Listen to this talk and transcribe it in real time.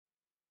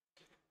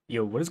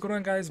Yo, what is going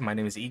on, guys? My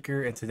name is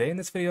Eker, and today in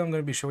this video I'm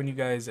going to be showing you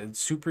guys a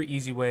super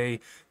easy way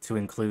to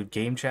include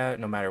game chat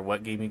no matter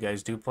what game you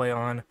guys do play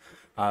on,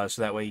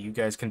 so that way you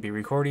guys can be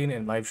recording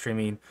and live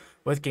streaming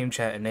with game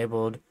chat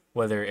enabled,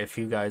 whether if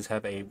you guys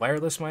have a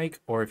wireless mic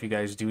or if you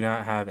guys do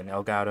not have an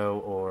Elgato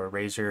or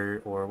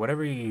Razer or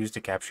whatever you use to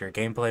capture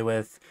gameplay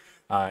with,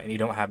 and you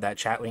don't have that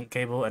chat link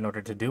cable in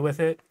order to do with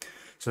it.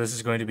 So this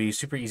is going to be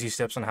super easy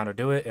steps on how to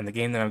do it, and the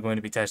game that I'm going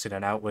to be testing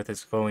it out with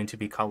is going to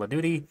be Call of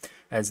Duty,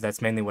 as that's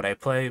mainly what I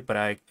play,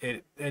 but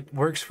it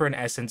works for an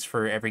essence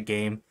for every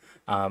game,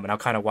 and I'll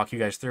kind of walk you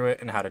guys through it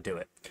and how to do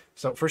it.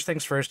 So first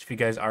things first, if you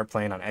guys are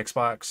playing on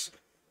Xbox,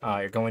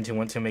 you're going to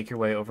want to make your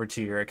way over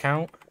to your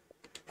account,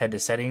 head to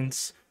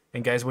settings,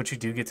 and guys, once you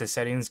do get to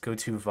settings, go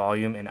to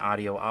volume and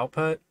audio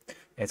output.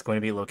 It's going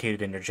to be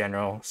located in your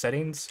general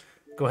settings.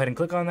 Go ahead and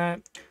click on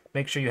that.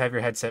 Make sure you have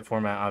your headset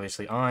format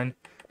obviously on,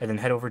 and then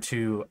head over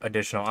to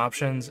additional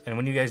options. And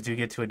when you guys do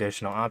get to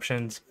additional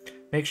options,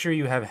 make sure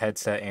you have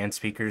headset and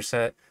speakers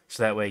set,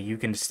 so that way you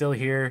can still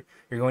hear.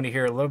 You're going to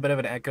hear a little bit of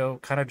an echo.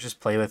 Kind of just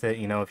play with it.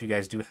 You know, if you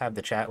guys do have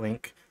the chat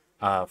link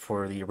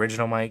for the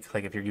original mic,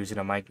 like if you're using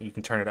a mic, you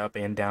can turn it up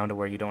and down to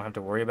where you don't have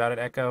to worry about it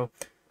echo.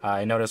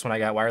 I noticed when I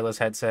got wireless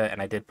headset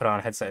and I did put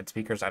on headset and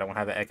speakers, I don't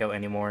have an echo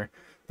anymore.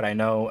 But I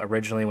know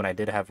originally when I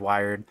did have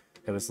wired,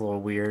 it was a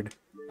little weird.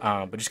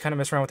 But just kind of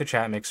mess around with the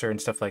chat mixer and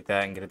stuff like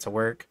that and get it to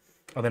work.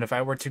 And then if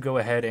I were to go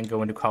ahead and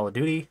go into Call of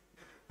Duty,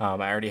 I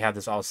already have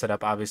this all set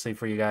up obviously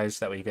for you guys,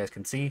 that way you guys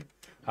can see.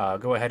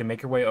 Go ahead and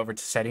make your way over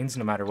to settings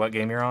no matter what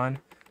game you're on.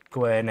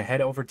 Go ahead and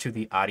head over to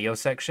the audio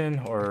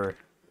section, or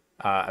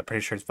I'm pretty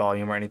sure it's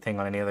volume or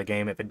anything on any other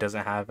game if it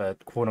doesn't have a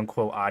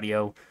quote-unquote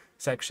audio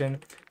section.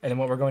 And then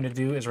what we're going to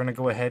do is we're going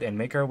to go ahead and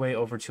make our way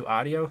over to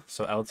audio.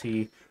 So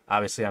LT,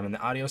 obviously I'm in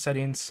the audio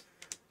settings.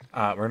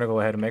 We're going to go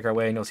ahead and make our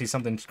way, and you'll see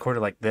something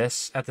recorded like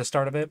this at the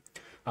start of it.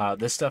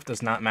 This stuff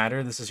does not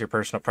matter. This is your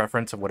personal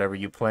preference of whatever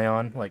you play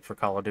on, like for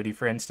Call of Duty,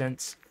 for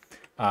instance.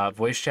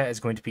 Voice chat is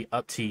going to be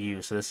up to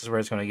you, so this is where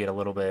it's going to get a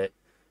little bit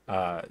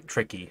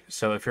tricky.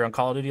 So if you're on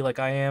Call of Duty like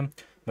I am,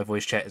 my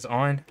voice chat is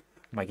on.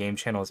 My game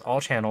channel is all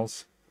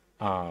channels.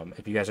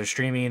 If you guys are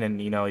streaming and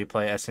you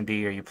play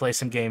S&D, or you play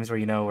some games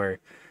where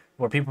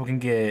where people can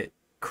get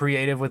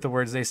creative with the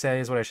words they say,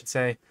 is what I should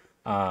say.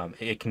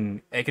 It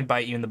can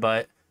bite you in the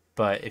butt.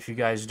 But if you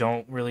guys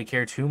don't really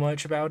care too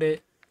much about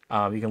it,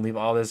 you can leave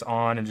all this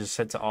on and just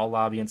set to all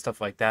lobby and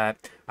stuff like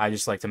that. I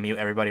just like to mute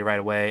everybody right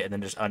away and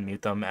then just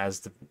unmute them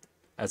as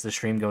the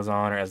stream goes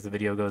on, or as the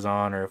video goes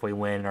on, or if we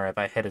win, or if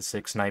I hit a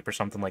 6 snipe or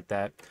something like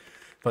that.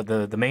 But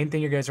the main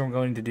thing you guys are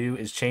going to do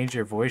is change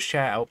your voice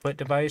chat output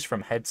device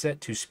from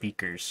headset to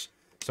speakers.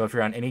 So if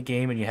you're on any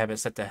game and you have it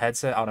set to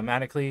headset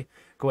automatically,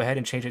 go ahead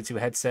and change it to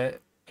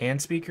headset and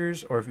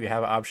speakers, or if you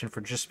have an option for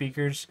just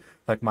speakers,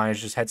 like mine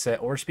is just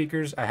headset or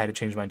speakers, I had to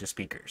change mine to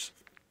speakers.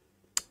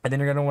 And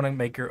then you're going to want to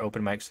make your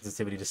open mic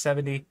sensitivity to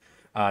 70,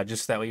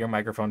 just that way your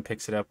microphone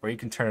picks it up, or you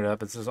can turn it up.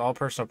 This is all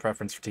personal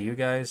preference to you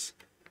guys.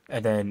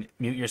 And then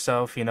mute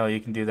yourself. You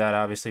can do that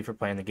obviously for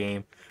playing the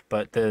game.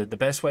 But the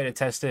best way to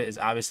test it is,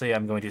 obviously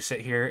I'm going to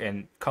sit here,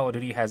 and Call of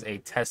Duty has a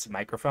test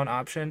microphone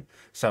option.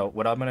 So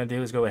what I'm going to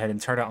do is go ahead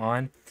and turn it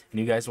on, and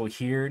you guys will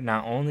hear,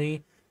 not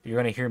only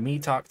you're going to hear me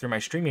talk through my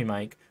streaming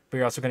mic, but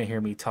you're also going to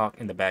hear me talk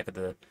in the back of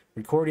the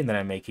recording that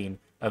I'm making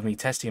of me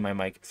testing my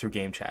mic through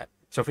game chat.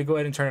 So if we go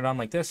ahead and turn it on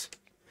like this,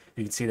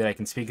 you can see that I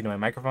can speak into my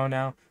microphone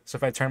now. So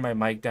if I turn my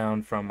mic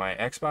down from my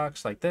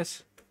Xbox like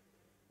this,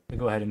 we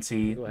go ahead and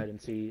see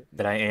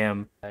that I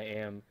am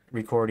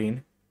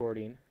recording,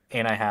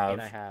 and I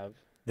have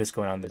this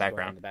going on in the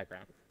background.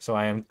 So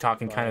I am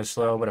talking kind of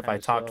slow, but if I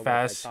talked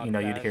fast,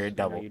 you'd hear it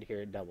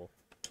double.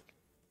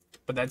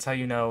 But that's how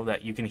you know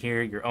that you can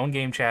hear your own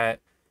game chat.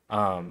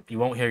 You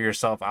won't hear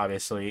yourself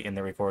obviously in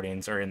the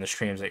recordings or in the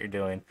streams that you're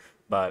doing,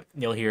 but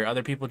you'll hear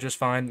other people just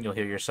fine. You'll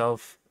hear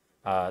yourself.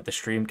 The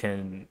stream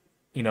can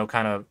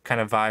kind of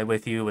vibe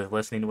with you with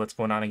listening to what's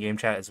going on in game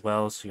chat as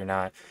well, so you're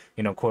not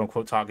quote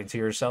unquote talking to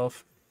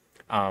yourself.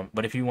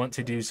 But if you want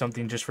to do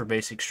something just for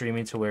basic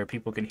streaming to where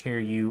people can hear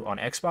you on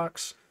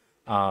Xbox,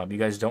 you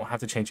guys don't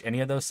have to change any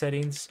of those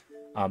settings.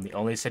 The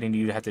only setting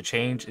you have to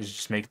change is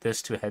just make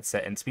this to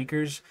headset and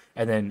speakers,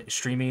 and then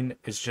streaming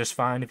is just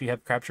fine. If you have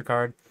a capture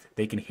card,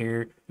 they can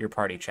hear your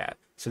party chat.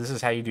 So this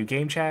is how you do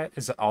game chat,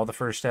 is all the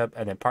first step,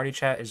 and then party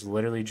chat is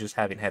literally just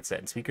having headset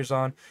and speakers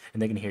on,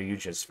 and they can hear you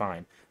just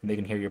fine, and they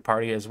can hear your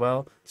party as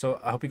well. So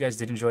I hope you guys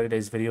did enjoy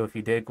today's video. If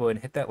you did, go ahead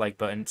and hit that like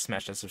button,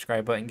 smash that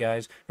subscribe button,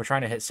 guys. We're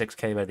trying to hit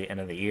 6K by the end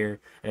of the year,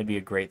 and it'd be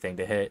a great thing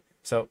to hit.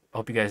 So I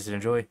hope you guys did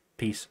enjoy.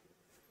 Peace.